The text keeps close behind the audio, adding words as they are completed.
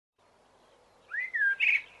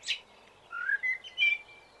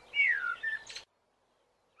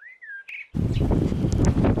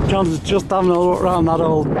John's just having a look around that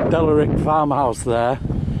old derelict farmhouse there.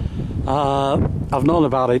 I've known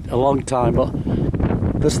about it a long time, but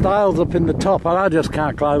the stile's up in the top and I just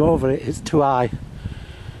can't climb over it, it's too high.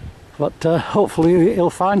 But hopefully he'll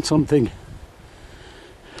find something.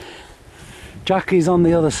 Jackie's on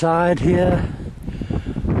the other side here,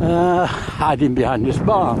 hiding behind this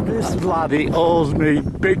barn. This laddie owes me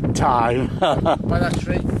big time. By that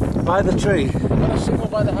tree. By the tree? Got a signal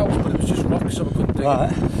by the house, but it was just rocks, so I couldn't dig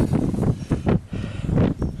right.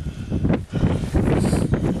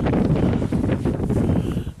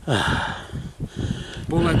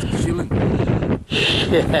 Bullhead shilling.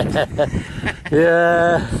 Yeah.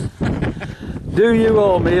 Yeah. Do you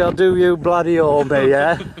owe me or do you bloody owe me,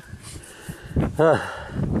 yeah?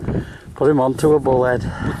 Put him onto a bullhead.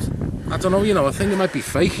 I don't know, you know, I think it might be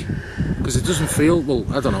fake. Because it doesn't feel, well,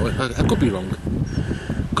 I don't know, I could be wrong.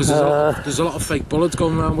 Because there's a lot of fake bullets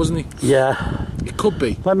going around, wasn't he? Yeah. It could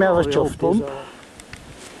be. Let me have a chuff pump.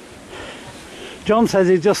 John says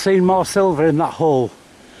he's just seen more silver in that hole.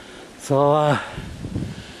 So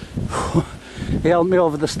he helped me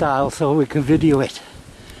over the stile so we can video it.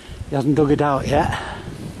 He hasn't dug it out yet.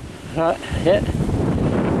 Right, yeah.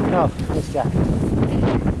 Oh, it's Jack.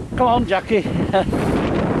 Come on, Jackie.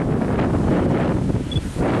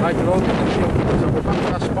 Right, they're all getting the shield, so we're back to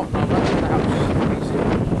that spot now, back to the house.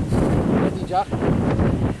 Ready, Jack?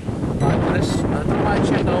 Right, this. I don't mind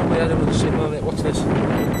checking over there with the signal on it. What's this?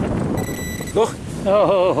 Look!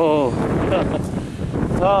 Oh,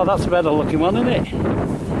 oh, that's a better looking one, isn't it?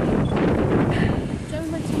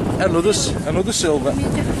 Another silver.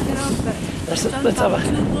 Let's have a...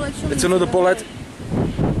 It's another bullet. So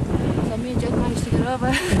me and Jed managed to get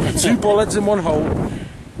over. 2 bullets in one hole.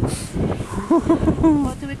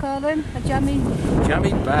 What do we call him? A jammy?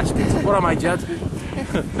 Jammy bastard. What am I, Jed?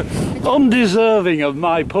 Undeserving of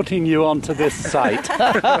my putting you onto this site.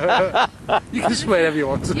 You can swear if you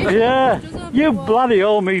want to. Yeah, you bloody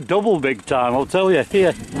owe me double big time, I'll tell you.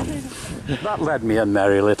 Here. That led me a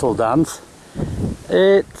merry little dance.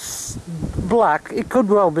 It's black, it could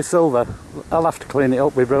well be silver. I'll have to clean it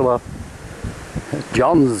up with Brillo.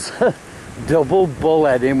 John's double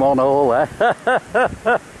bullhead in one hole, eh?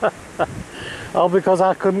 All because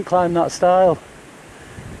I couldn't climb that stile.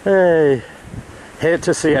 Hey, hate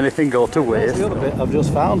to see anything go to waste. The other bit I've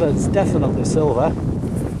just found, it's definitely silver.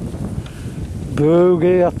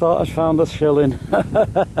 Boogie, I thought I'd found a shilling.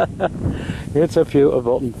 It's a pewter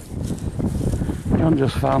button. John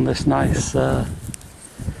just found this nice...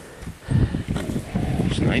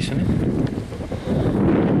 It's nice, isn't it?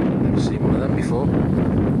 Never seen one of them before.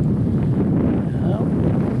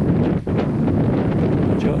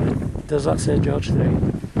 Does that say George 3? Hang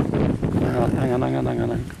on.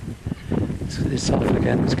 It's off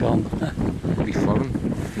again, it's gone. Be foreign.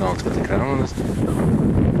 No, it's got the crown on it.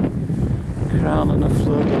 Crown and a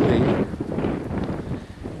fleur-de-lis.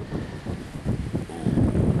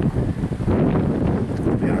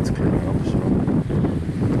 Be hard to clean up, so.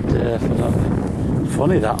 Definitely.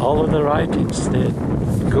 Funny that all of the writing stayed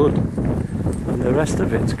good and the rest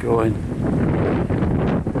of it's going.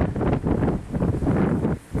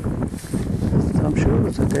 I'm sure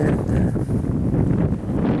there's a date there.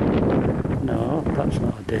 No, that's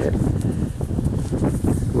not a date.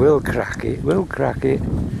 We'll crack it,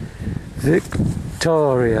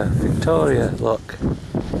 Victoria, look.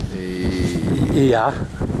 Yeah.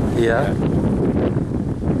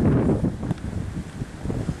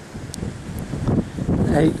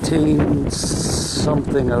 18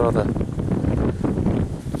 something or other.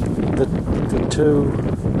 The two,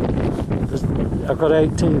 I've got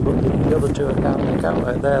 18, but the other two I can't make out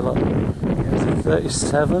right there, look. Is it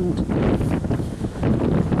 37?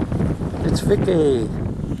 It's Vicky.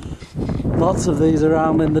 Lots of these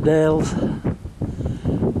around in the Dales.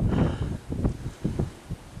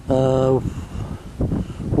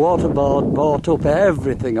 Waterboard bought up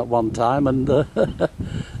everything at one time and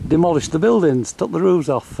demolished the buildings, took the roofs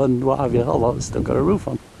off and what have you, although it's still got a roof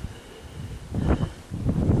on.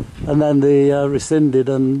 And then they rescinded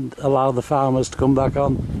and allowed the farmers to come back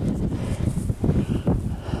on.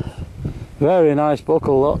 Very nice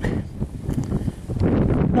buckle, look.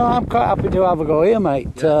 No, I'm quite happy to have a go here, mate.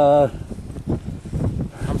 Yeah.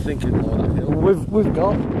 I'm thinking more that hill. We've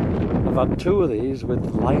got, I've had 2 of these with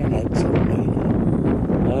lion heads on them.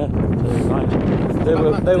 They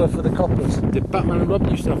were for the coppers. Did Batman and Robin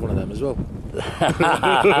used to have one of them as well?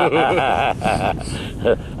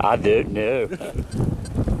 I don't know.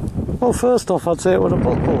 Well, first off, I'd say it was a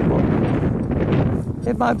buckle, but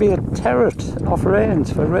it might be a terret off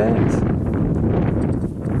reins for reins.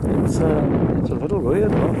 It's a little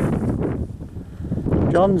weird, though.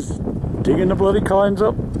 John's digging the bloody coins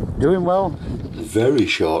up. Doing well. Very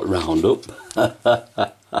short roundup.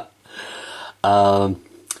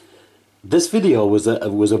 This video was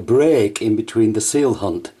a break in between the seal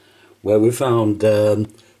hunt, where we found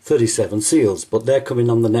 37 seals, but they're coming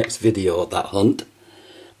on the next video, that hunt.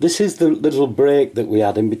 This is the little break that we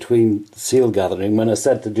had in between seal gathering, when I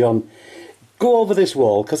said to John, go over this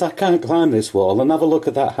wall, because I can't climb this wall, and have a look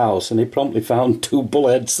at that house, and he promptly found 2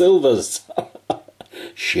 bullhead silvers.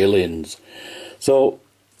 Shillings. So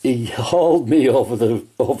he hauled me over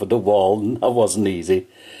the wall, and that wasn't easy.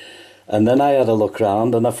 And then I had a look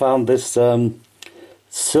round, and I found this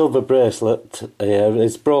silver bracelet here.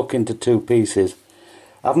 It's broke into 2 pieces.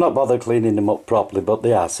 I've not bothered cleaning them up properly, but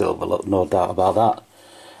they are silver, look, no doubt about that.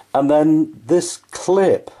 And then this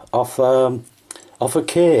clip off a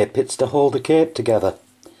cape. It's to hold the cape together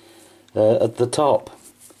at the top.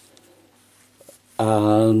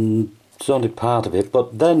 And it's only part of it,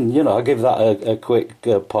 but then, you know, I give that a quick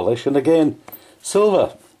polish, and again,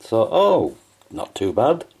 silver. So, oh, not too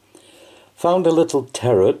bad. Found a little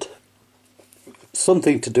terret,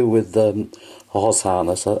 something to do with horse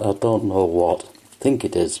harness, I don't know what, I think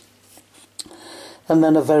it is. And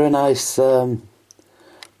then a very nice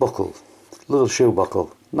buckle, little shoe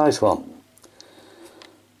buckle, nice one.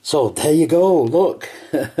 So there you go, look.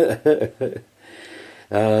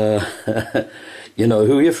 You know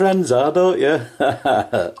who your friends are, don't you?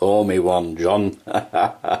 Owe me one, John.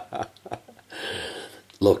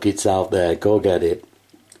 Look, it's out there, go get it.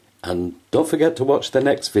 And don't forget to watch the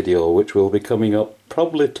next video, which will be coming up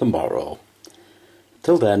probably tomorrow.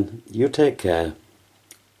 Till then, you take care.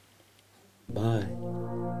 Bye.